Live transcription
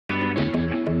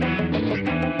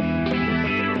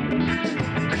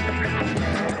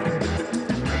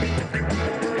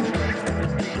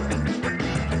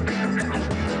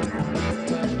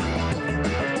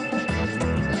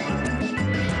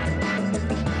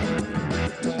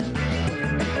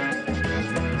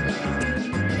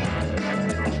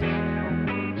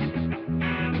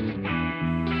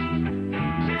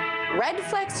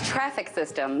Redflex Traffic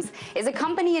Systems is a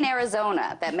company in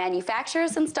Arizona that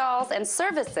manufactures, installs, and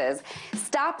services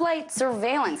stoplight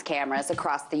surveillance cameras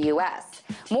across the U.S.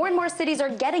 More and more cities are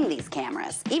getting these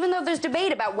cameras, even though there's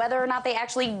debate about whether or not they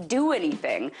actually do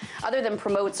anything other than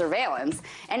promote surveillance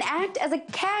and act as a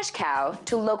cash cow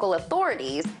to local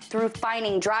authorities through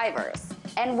fining drivers.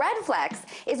 And Redflex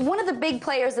is one of the big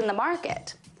players in the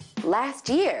market. Last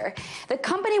year, the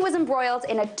company was embroiled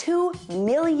in a $2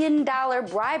 million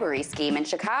bribery scheme in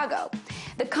Chicago.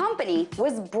 The company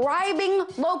was bribing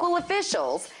local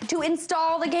officials to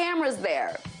install the cameras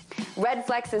there.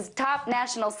 Redflex's top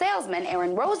national salesman,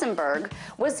 Rosenberg,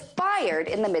 was fired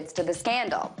in the midst of the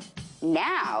scandal.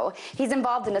 Now, he's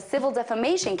involved in a civil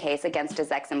defamation case against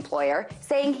his ex-employer,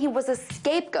 saying he was a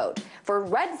scapegoat for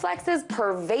Redflex's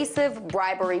pervasive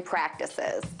bribery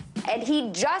practices. And he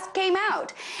just came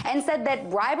out and said that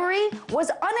bribery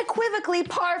was unequivocally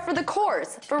par for the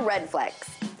course for Redflex.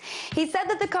 He said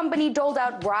that the company doled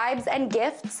out bribes and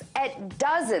gifts at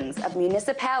dozens of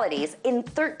municipalities in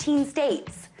 13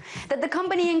 states, that the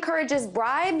company encourages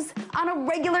bribes on a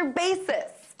regular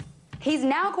basis. He's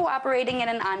now cooperating in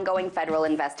an ongoing federal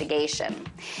investigation.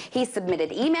 He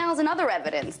submitted emails and other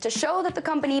evidence to show that the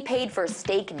company paid for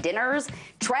steak dinners,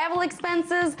 travel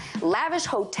expenses, lavish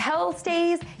hotel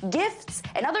stays, gifts,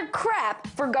 and other crap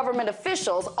for government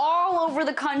officials all over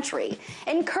the country,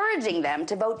 encouraging them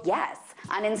to vote yes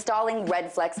on installing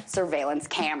Redflex surveillance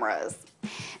cameras.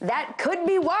 That could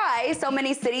be why so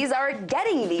many cities are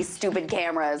getting these stupid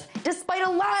cameras, despite a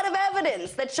lot of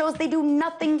evidence that shows they do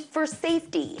nothing for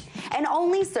safety and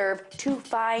only serve to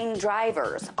fine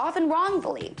drivers, often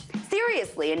wrongfully.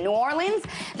 Seriously, in New Orleans,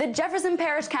 the Jefferson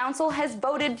Parish Council has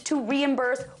voted to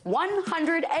reimburse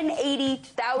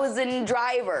 180,000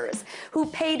 drivers who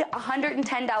paid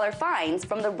 $110 fines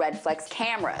from the Redflex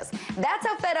cameras. That's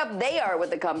how fed up they are with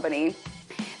the company.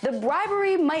 The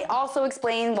bribery might also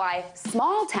explain why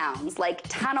small towns like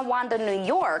Tonawanda, New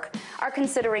York, are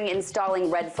considering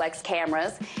installing Redflex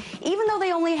cameras, even though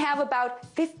they only have about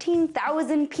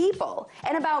 15,000 people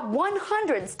and about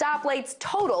 100 stoplights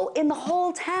total in the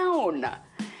whole town.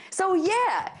 So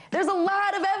yeah, there's a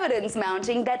lot of evidence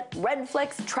mounting that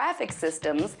Redflex Traffic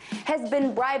Systems has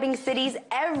been bribing cities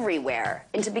everywhere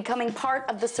into becoming part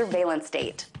of the surveillance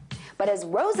state. But as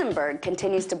Rosenberg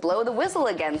continues to blow the whistle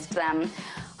against them,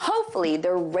 hopefully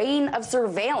their reign of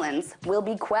surveillance will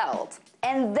be quelled,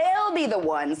 and they'll be the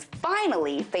ones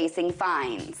finally facing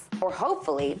fines, or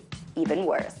hopefully even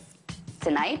worse.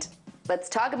 Tonight, let's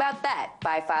talk about that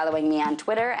by following me on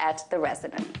Twitter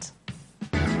 @TheResident.